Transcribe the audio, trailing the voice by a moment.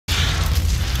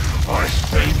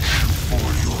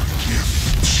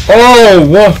Oh,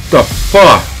 what the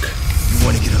fuck? You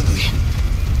want to get ugly?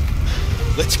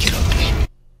 Let's get ugly.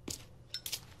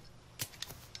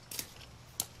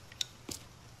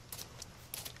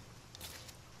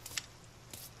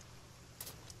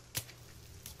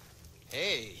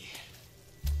 Hey,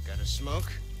 got a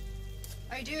smoke?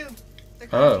 I do. The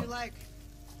kind you like.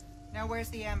 Now where's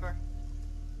the amber?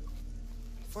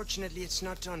 Fortunately, it's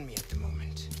not on me at the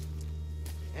moment.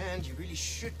 And you really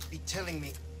should be telling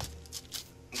me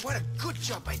what a good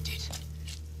job I did.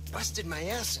 Busted my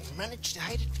ass and managed to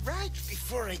hide it right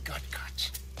before I got caught.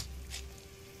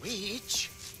 Which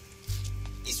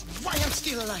is why I'm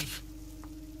still alive.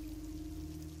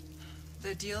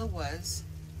 The deal was,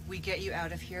 we get you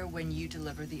out of here when you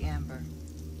deliver the amber.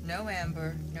 No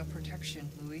amber, no protection,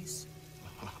 Luis.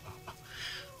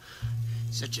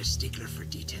 Such a stickler for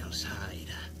details, Hyde.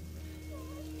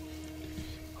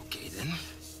 Okay then.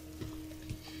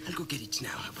 I'll go get it now,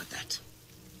 how about that?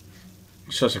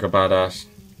 Sounds like a badass.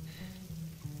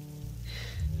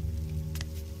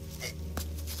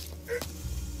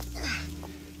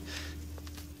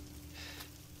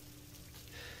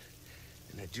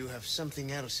 And I do have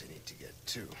something else I need to get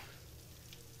too.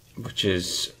 Which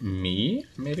is me,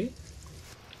 maybe?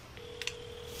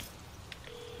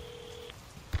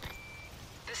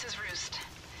 This is Roost.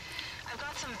 I've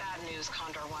got some bad news,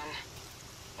 Condor One.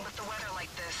 With the weather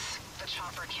like this, the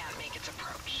chopper can't make its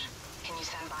approach. Can you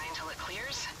stand by until it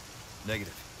clears?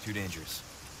 Negative. Too dangerous.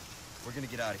 We're gonna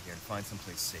get out of here and find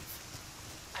someplace safe.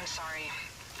 I'm sorry.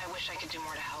 I wish I could do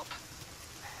more to help.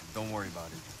 Don't worry about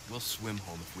it. We'll swim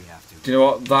home if we have to. Do you know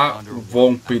what? That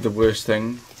won't be the worst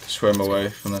thing to swim away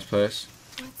from this place.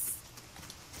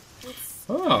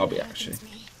 Oh, I'll be actually.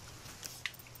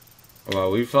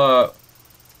 Well, we've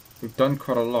done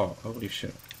quite a lot. Holy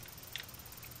shit.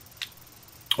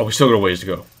 Oh, we still got a ways to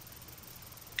go.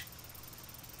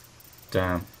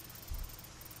 Damn.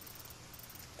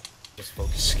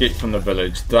 Escape from the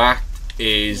village. That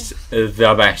is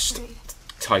the best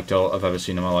title I've ever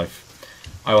seen in my life.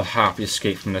 I will happily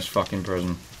escape from this fucking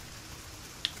prison.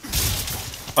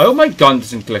 I hope my gun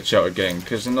doesn't glitch out again,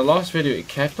 because in the last video it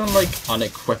kept on like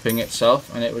unequipping itself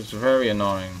and it was very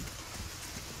annoying.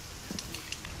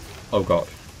 Oh god.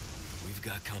 We've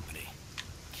got company.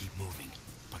 Keep moving,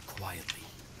 but quietly.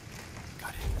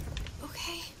 Got it.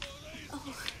 Okay.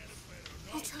 Oh,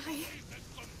 I'll try.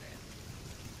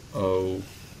 Oh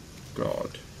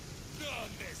god.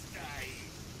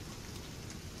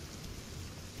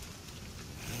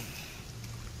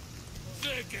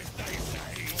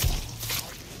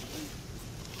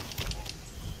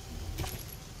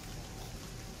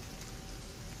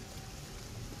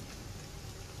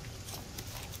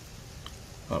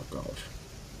 Oh god.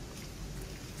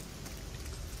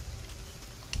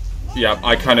 Yeah,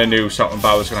 I kind of knew something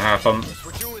bad was going to happen.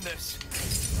 We're doing this.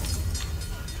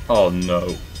 Oh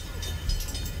no.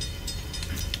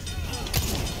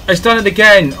 It's done it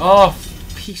again! Oh,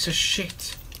 piece of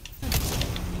shit.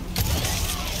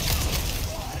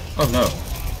 Oh no.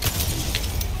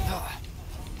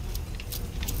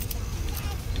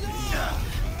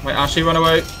 Wait, Ashley, run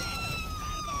away.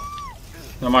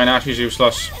 Never mind, Ashley's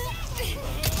useless.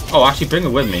 Oh, actually bring her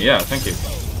with me, yeah, thank you.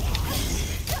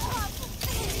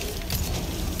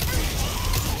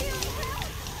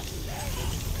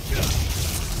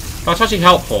 That's actually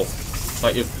helpful.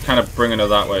 Like, you're kind of bringing her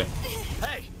that way.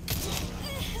 Hey.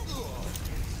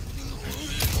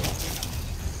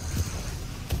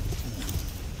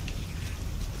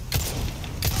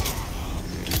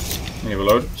 Can you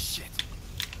reload? Shit.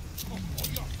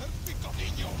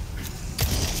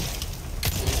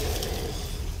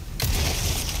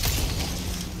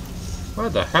 Where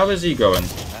the hell is he going?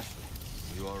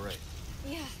 Ashley, you alright?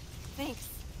 Yeah, thanks.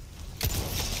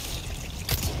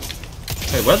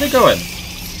 Hey, where are they going?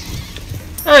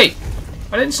 Hey!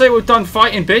 I didn't say we were done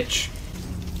fighting, bitch!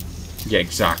 Yeah,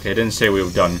 exactly. I didn't say we were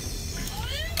done.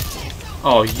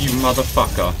 Oh, you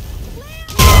motherfucker.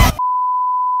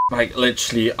 Like,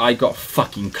 literally, I got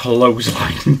fucking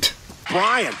clotheslined.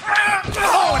 Brian!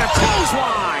 Oh, and a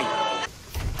clothesline!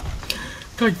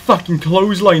 Guy fucking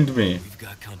clotheslined me. We've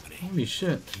got company. Holy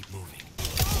shit. Keep moving.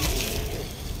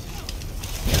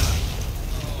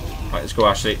 Right, let's go,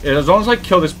 Ashley. As long as I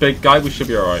kill this big guy, we should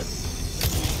be alright.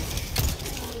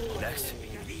 Next.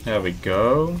 There we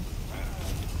go.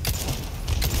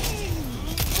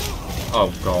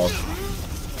 Oh god.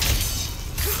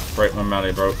 Break my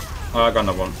melee broke. Oh, I got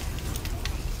another one.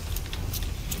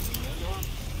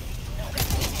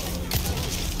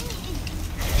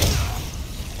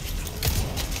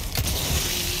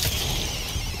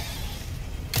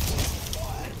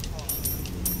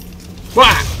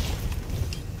 Wah!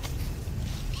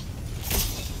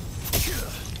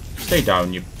 Stay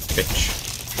down, you bitch.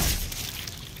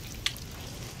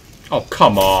 Oh,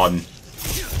 come on.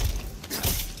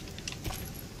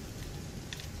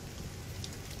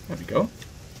 There we go.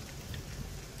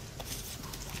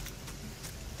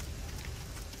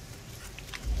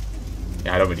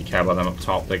 Yeah, I don't really care about them up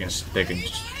top. They can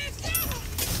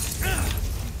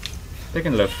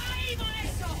live.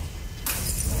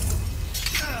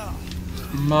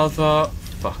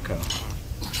 Motherfucker.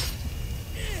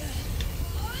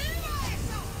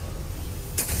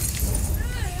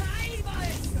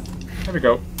 There we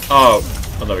go. Oh,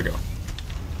 there we go.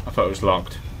 I thought it was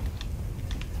locked.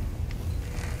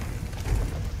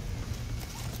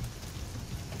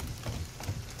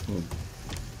 Ooh.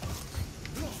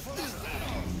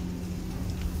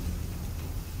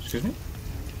 Excuse me?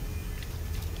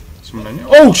 Someone in here?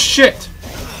 Oh shit!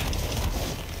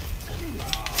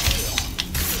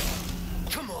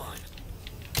 Come on.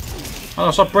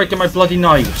 Oh, stop breaking my bloody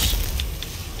knives.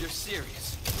 You're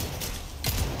serious.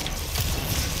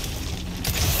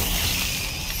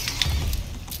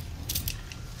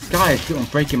 This guy is keep on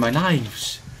breaking my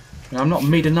knives. I'm not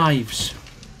made of knives.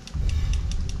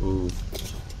 Ooh.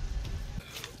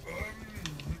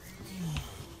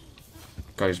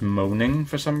 Guy's moaning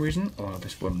for some reason. Oh,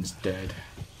 this woman's dead.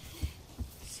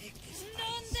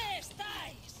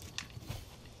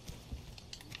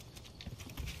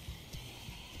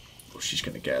 Oh, she's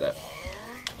gonna get it.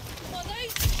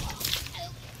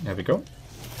 There we go.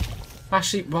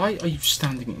 Actually, why are you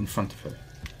standing in front of her?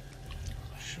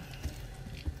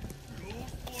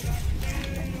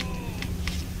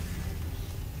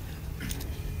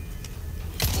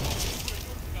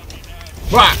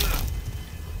 Whack!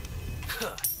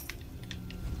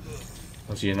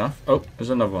 Was he enough? Oh, there's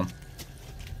another one.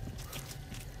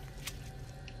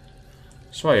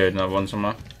 So I heard another one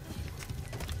somewhere.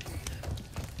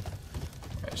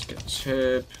 Let's get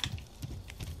tip.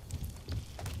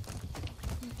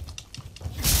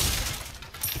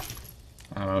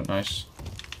 Oh, nice.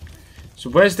 So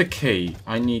where's the key?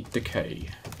 I need the key.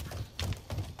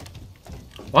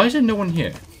 Why is there no one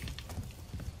here?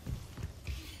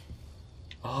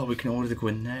 Oh, we can order to go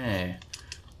in there.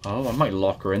 Oh, I might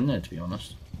lock her in there, to be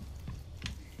honest.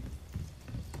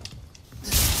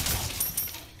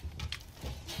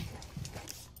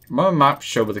 My map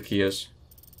show where the key is.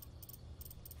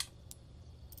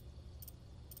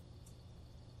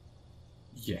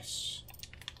 Yes.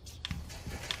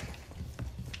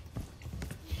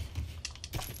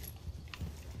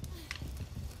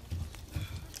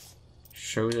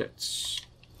 Shows it's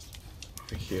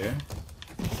over here.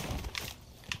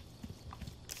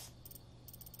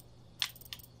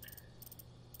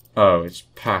 Oh, it's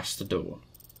past the door.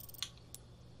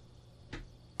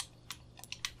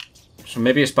 So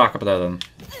maybe it's back up there then.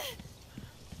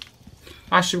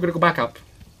 Actually, we're gonna go back up.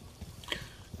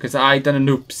 Because I done an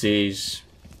oopsies.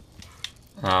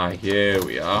 Ah, here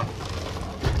we are.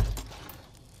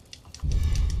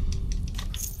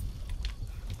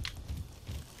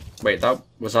 Wait,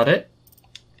 was that it?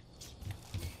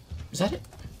 Is that it?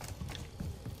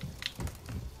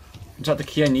 Is that the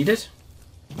key I needed?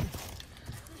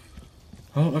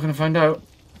 Oh, we're gonna find out.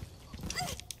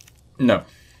 No.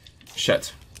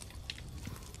 Shit.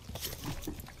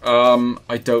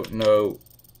 I don't know.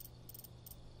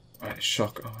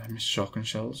 Shock. Oh, I missed shotgun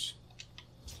shells.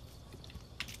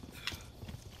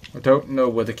 I don't know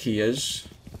where the key is.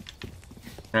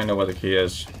 I know where the key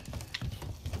is.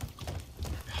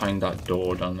 Behind that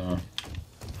door down there.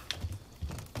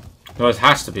 No, it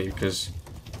has to be, because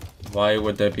why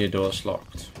would there be a door that's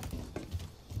locked?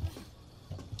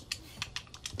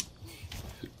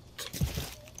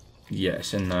 Yeah,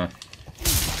 it's in there.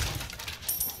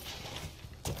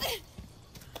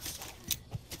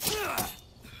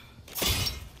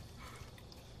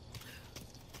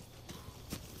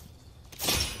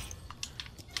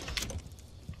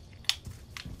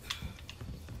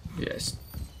 Yes.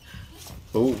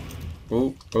 Oh,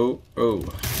 oh, oh, oh.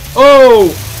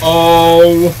 Oh!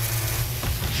 Oh!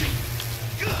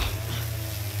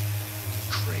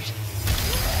 Great.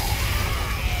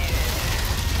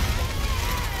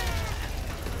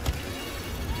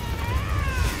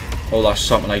 Oh, that's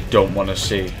something I don't want to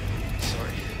see.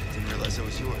 Sorry, didn't realize that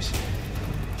was yours.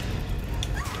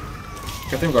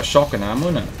 I think we got shotgun ammo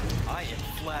in it. I am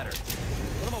flattered.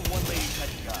 What am a one-lady type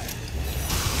of guy?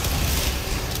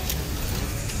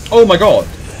 Oh my god!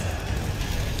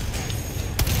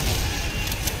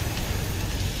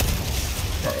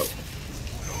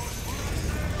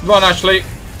 Run, Ashley!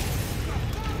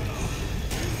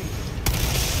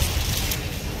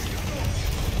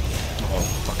 Oh,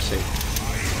 fuck's sake.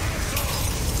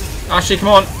 Ashley, come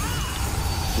on!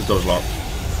 The door's locked.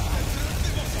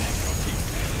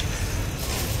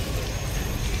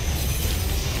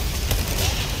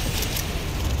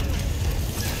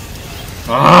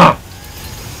 Ah!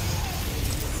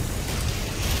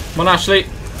 Come on, Ashley.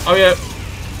 Oh, yeah.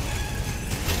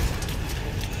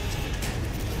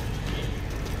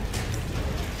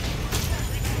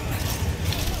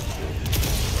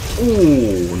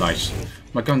 Ooh, nice.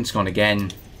 My gun's gone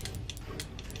again.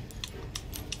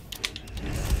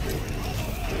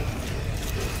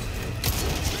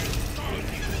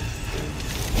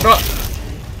 Ah.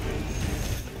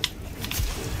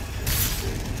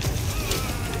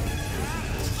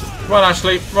 Run,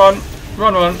 Ashley. Run.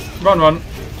 Run, run. Run, run.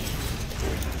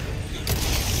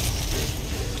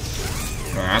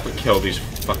 I have to kill these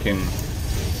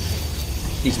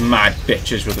mad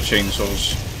bitches with the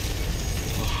chainsaws.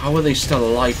 Oh, how are they still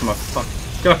alive from a fuck?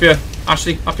 Get up here,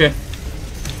 Ashley, up here.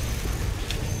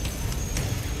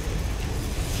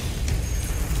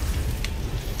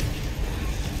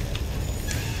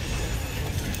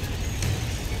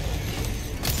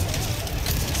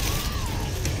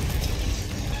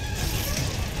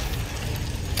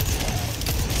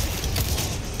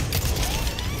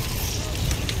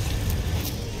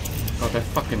 God, they're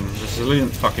fucking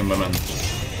resilient fucking women.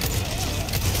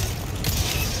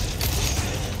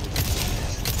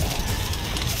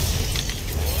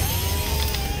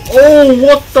 Oh,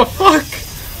 what the fuck?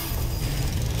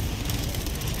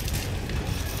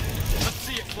 Let's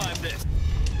see you climb this.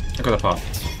 I got a part.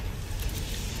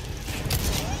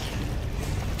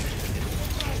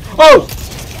 Oh!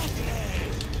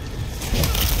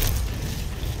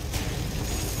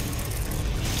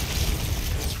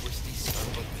 Twisty son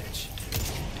of a bitch.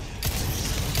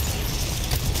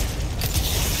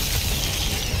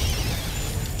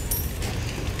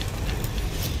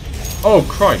 Oh,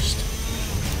 Christ.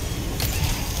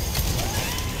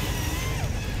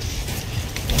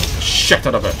 Shit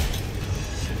out of it.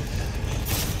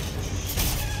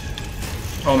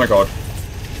 Oh my god.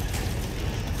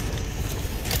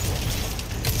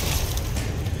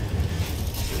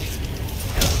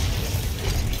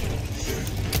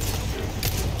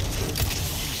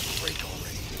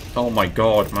 Oh my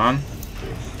god, man.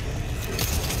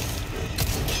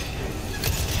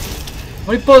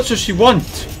 How many bullets does she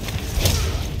want?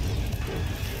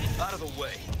 Out of the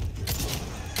way.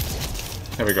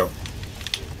 There we go.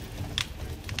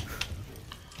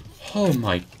 Oh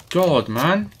my god,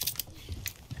 man.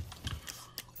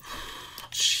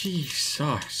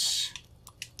 Jesus.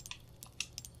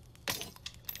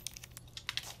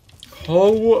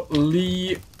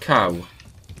 Holy cow.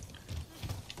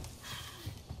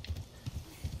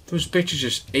 Those bitches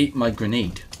just ate my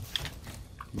grenade.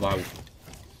 Wow.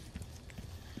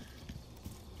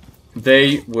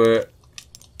 They were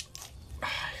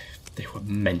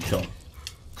mental.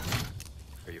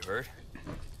 Are you hurt?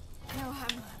 No,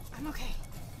 I'm okay.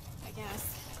 I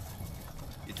guess.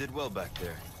 You did well back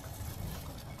there.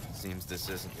 Seems this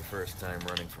isn't your first time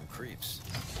running from creeps.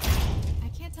 I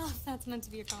can't tell if that's meant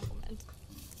to be a compliment.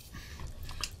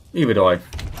 Neither do I.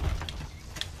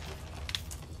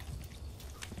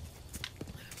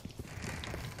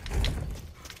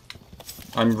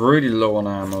 I'm really low on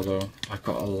ammo though. I've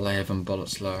got 11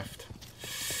 bullets left.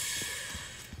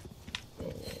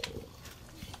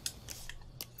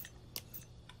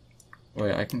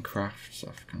 Wait, I can craft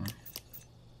stuff, can I?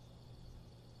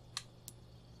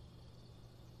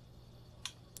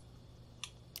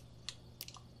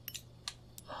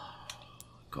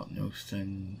 Got no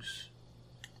things.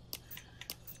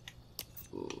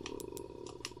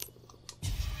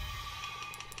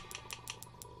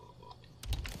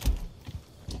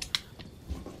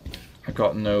 I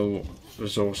got no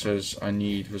resources. I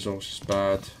need resources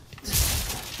bad.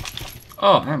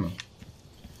 Oh, ammo.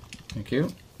 Thank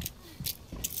you.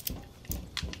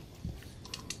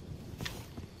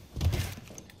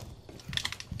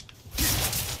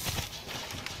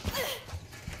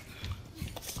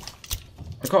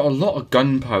 I got a lot of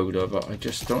gunpowder, but I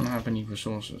just don't have any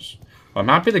resources. I'm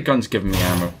happy the gun's giving me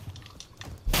ammo.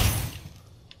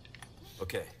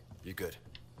 Okay, you're good.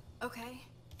 Okay.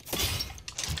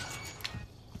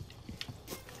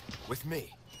 With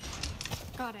me.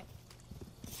 Got it.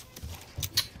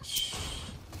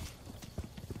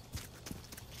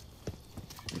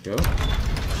 There we go.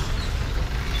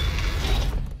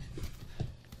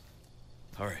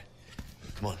 All right,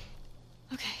 come on.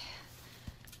 Okay.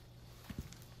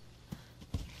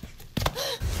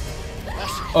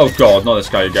 Oh god, not this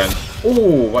guy again.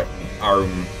 Oh, what?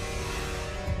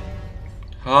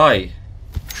 Hi.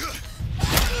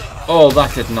 Oh,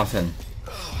 that did nothing.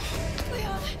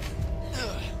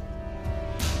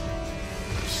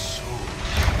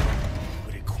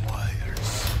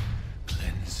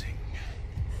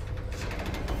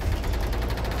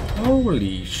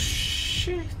 Holy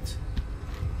shit.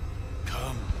 Come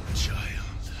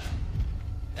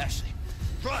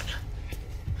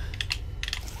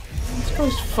That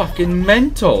was fucking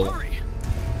mental.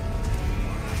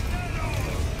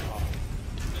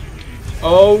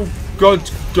 Oh, good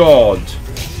God.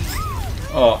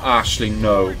 Oh, Ashley,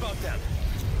 no.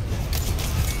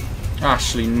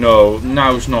 Ashley, no.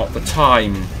 Now's not the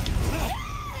time.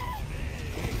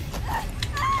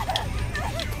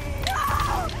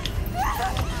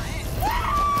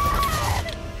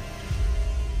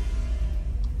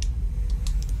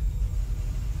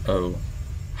 Oh.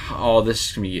 Oh, this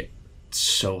is gonna be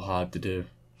so hard to do.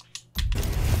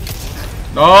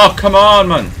 Oh, come on,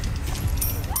 man.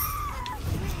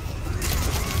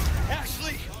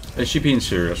 Is she being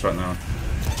serious right now?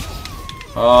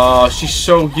 Oh, she's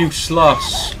so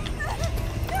useless.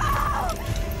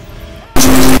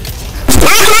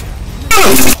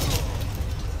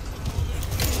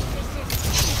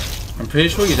 I'm pretty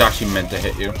sure he's actually meant to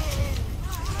hit you.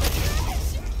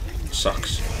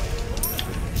 Sucks.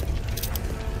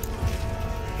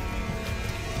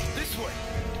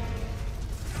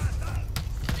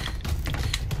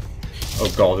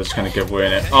 Oh god, it's gonna give way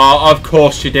in it. Oh, of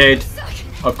course you did.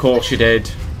 Of course you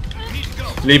did.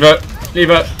 Leave it. Leave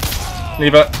it.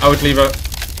 Leave it. I would leave it.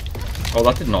 Oh,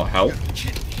 that did not help.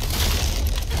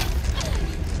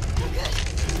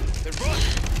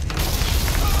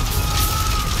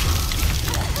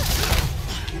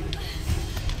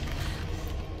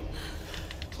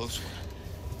 Close one.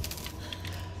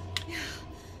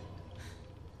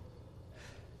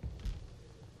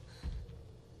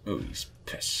 Oh, he's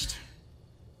pissed.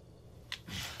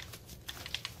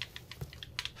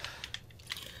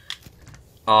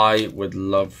 I would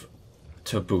love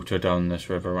to boot her down this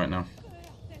river right now.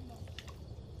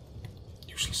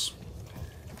 Useless.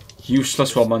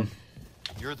 Useless woman.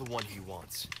 You're the one he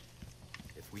wants.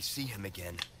 If we see him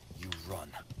again, you run.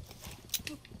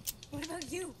 What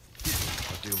about you?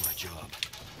 I'll do my job.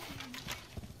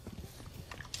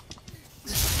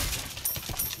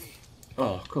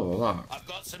 Oh, cool, that. I've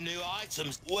got some new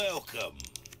items. Welcome.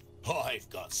 I've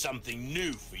got something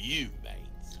new for you, mate.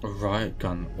 A riot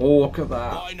gun. Oh, look at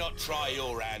that. Why not try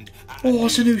your hand at Oh,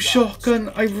 it's a new shotgun.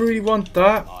 I really want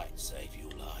that. Might save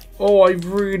your life. Oh, I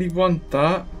really want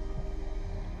that.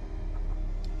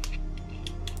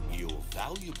 Your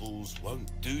valuables won't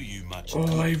do you much Oh,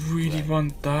 good, I really friend.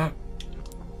 want that.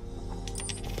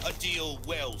 A deal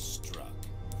well struck.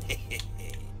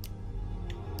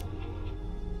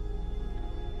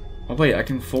 Oh wait, I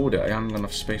can fold it. I haven't got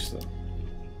enough space though.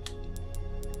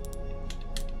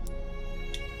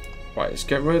 Right, let's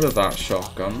get rid of that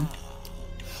shotgun.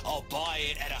 I'll buy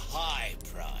it at a high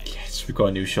price. Yes, we got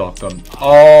a new shotgun.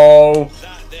 Oh,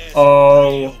 That there's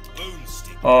oh, a real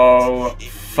boomstick. oh, It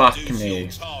fuck reduces me.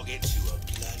 your target to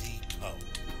a bloody pulp.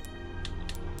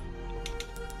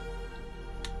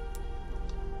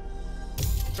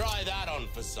 Try that on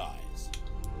for size.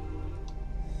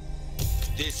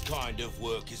 This kind of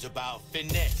work is about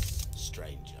finesse,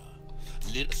 stranger.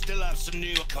 Still have some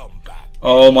new combat.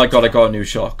 Oh my god, I got a new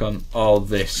shotgun. Oh,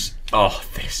 this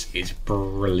is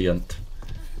brilliant.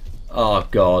 Oh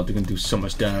god, they're gonna do so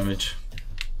much damage.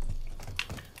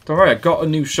 Don't worry, I got a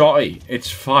new shotty. It's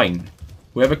fine.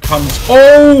 Whoever comes.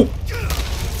 Oh!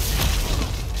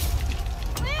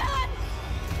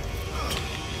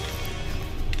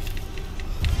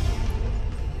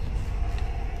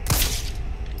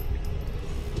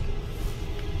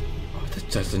 Oh, that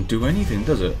doesn't do anything,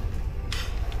 does it?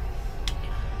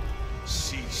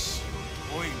 Cease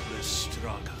your pointless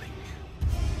struggling.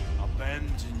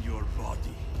 Abandon your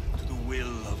body to the will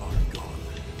of our God.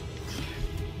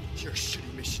 You're a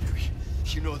shitty missionary.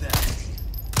 You know that.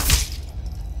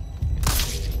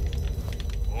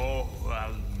 Oh,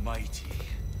 Almighty,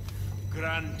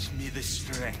 grant me the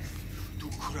strength to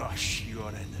crush your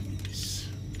enemies.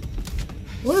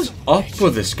 What is up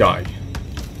with this guy?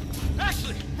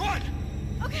 Ashley, run!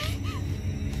 Okay.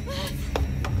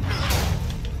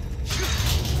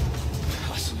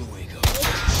 Hasta luego.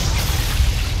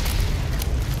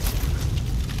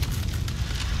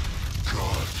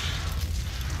 God,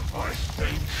 I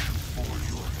thank you for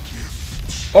your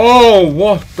gift. Oh,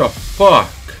 what the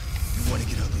fuck? You want to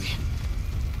get ugly?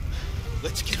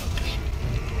 Let's get ugly.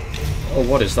 Oh,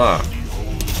 what is that? You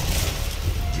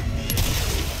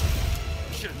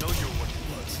should have known you were what it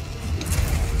was.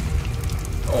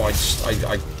 Oh,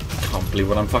 I can't believe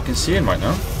what I'm fucking seeing right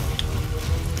now.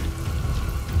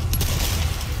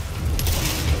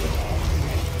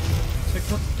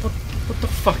 It's like, what the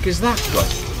fuck is that,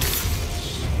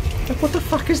 like? Like, what the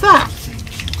fuck is that?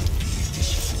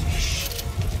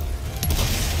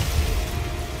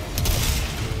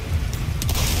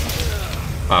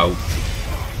 Ow.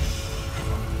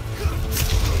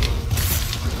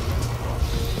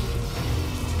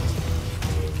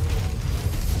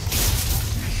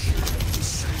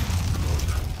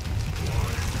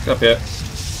 Get up here.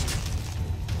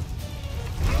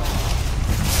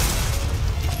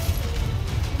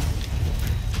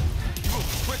 You were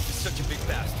quick to such a big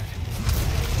bastard.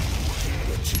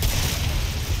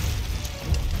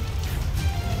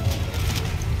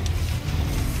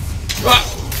 Ah!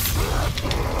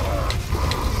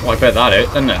 Well, I bet that hit,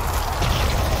 didn't it?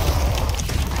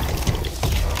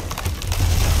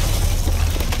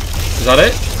 Is that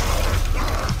it?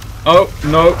 Oh,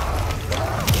 no.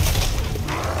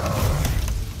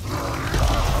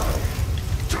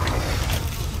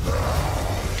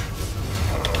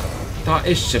 That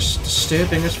is just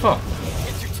disturbing as fuck.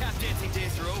 Get your tap dancing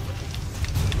days are over.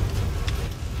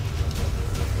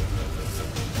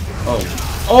 Oh.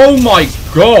 Oh my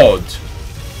god!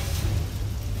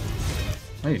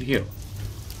 I need to heal.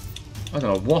 I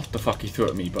don't know what the fuck he threw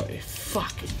at me, but it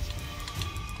fucking...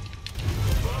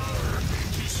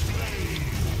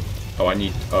 Oh, I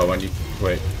need...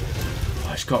 Wait. Oh,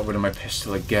 I just got rid of my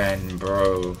pistol again,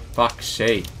 bro. Fuck's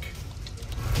sake.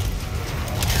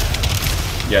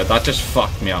 Yeah, that just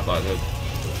fucked me up, that did.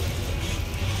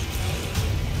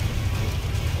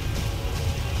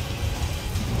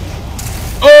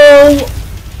 Oh!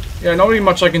 Yeah, not really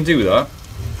much I can do with that.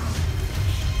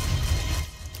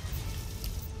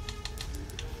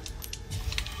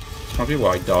 It's probably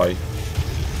where I die.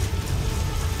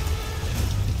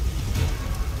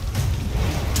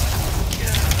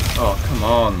 Oh, come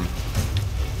on.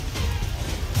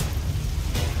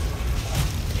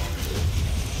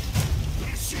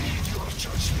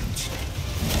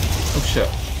 Oh shit.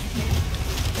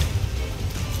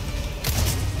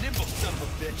 Nimble son of a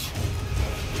bitch.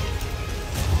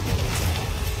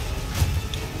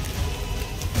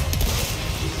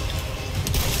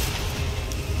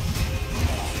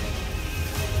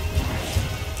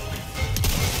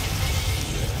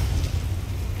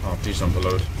 Oh, please don't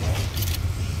reload.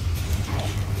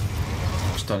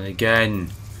 It's done it again.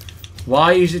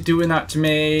 Why is it doing that to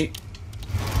me?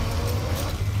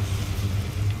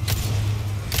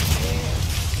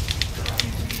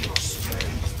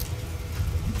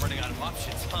 Running out of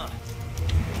options, huh?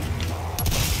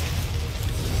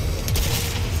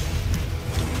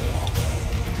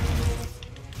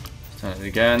 Done it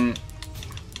again.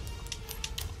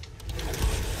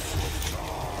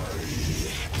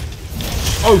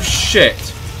 Oh shit!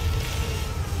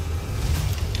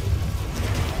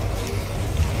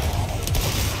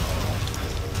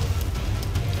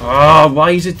 Ah,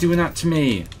 why is it doing that to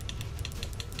me?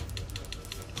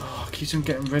 Oh, it keeps on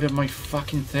getting rid of my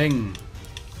fucking thing.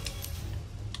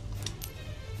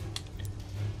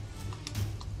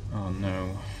 Oh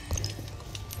no.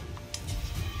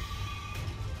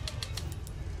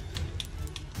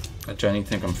 I genuinely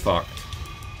think I'm fucked.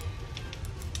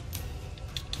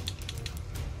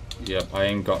 Yep, I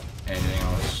ain't got anything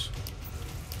else.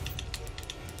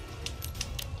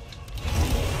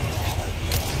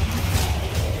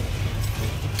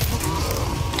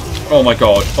 Oh my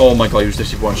god, he was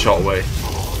literally one shot away.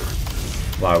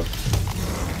 Wow.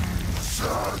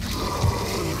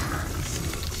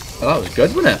 Oh, that was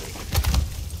good, wasn't it?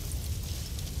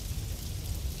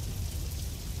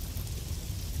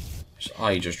 His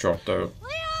eye just dropped out.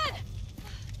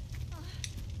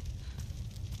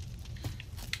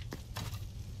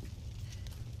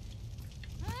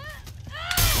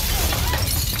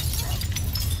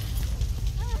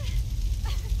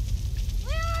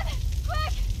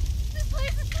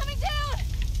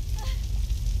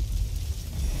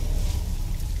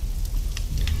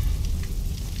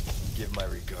 Give my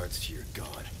regards to your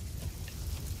god.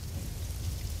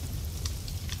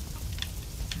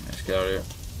 Let's get out of here.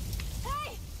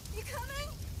 Hey, you coming?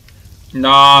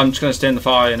 Nah, I'm just gonna stay in the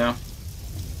fire now.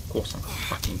 Of course I'm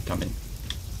fucking coming.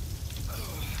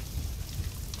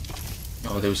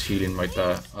 Oh, there was healing right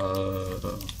there.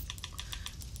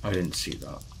 I didn't see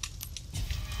that.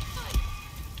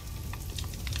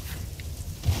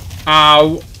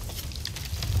 Ow!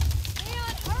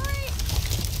 Leon, hurry!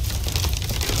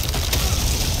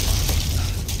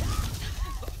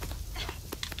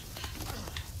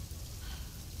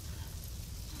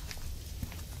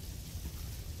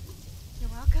 You're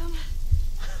welcome.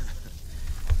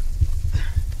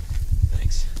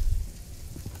 Thanks.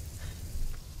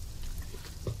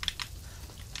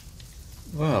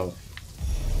 Well.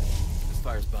 This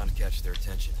fire's bound to catch their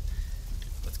attention.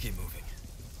 Let's keep moving.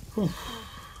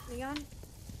 Leon,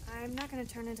 I'm not gonna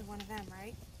turn into one of them,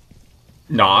 right?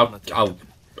 Nah, I'll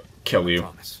kill you.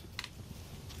 Promise.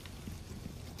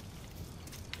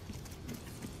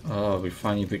 Oh, we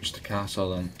finally reached the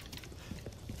castle then.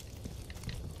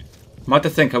 I'm had to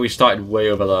think how we started way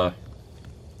over there.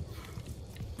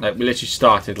 Like, we literally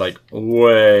started, like,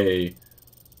 way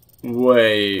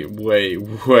way,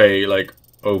 like,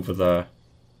 over there.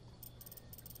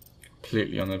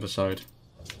 Completely on the other side.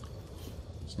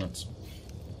 It's nuts.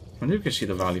 I wonder if you can see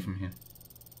the valley from here.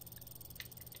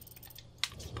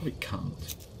 Probably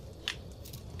can't.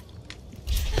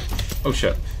 Oh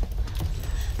shit.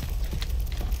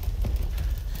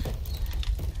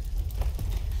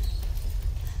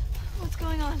 What's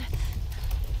going on?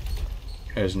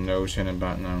 There's no turning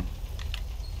back now.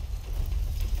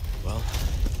 Well,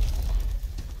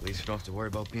 at least we don't have to worry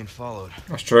about being followed.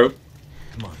 That's true.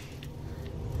 Come on.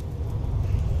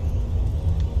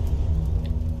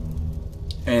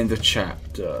 End the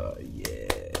chapter. Yeah.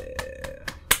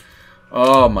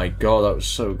 Oh my god, that was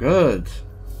so good.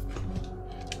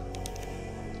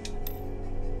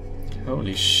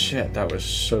 Holy shit, that was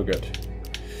so good.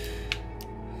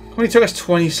 Only took us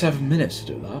 27 minutes to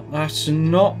do that. That's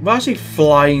actually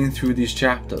flying through these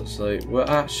chapters. Like, we're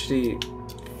actually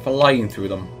flying through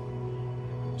them.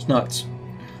 It's nuts.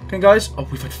 Okay, guys. Oh,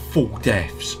 we've had 4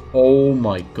 deaths. Oh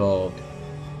my god.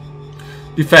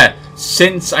 To be fair,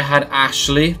 since I had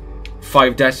Ashley,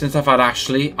 5 deaths. Since I've had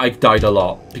Ashley, I've died a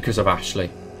lot because of Ashley.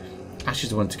 Ashley's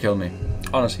the one to kill me.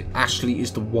 Honestly, Ashley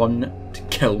is the one to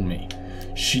kill me.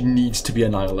 She needs to be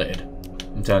annihilated.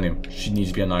 I'm telling you, she needs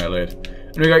to be annihilated.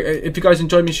 Anyway, if you guys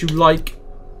enjoyed, make sure you like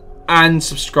and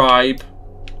subscribe.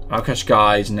 I'll catch you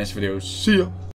guys in the next video. See ya.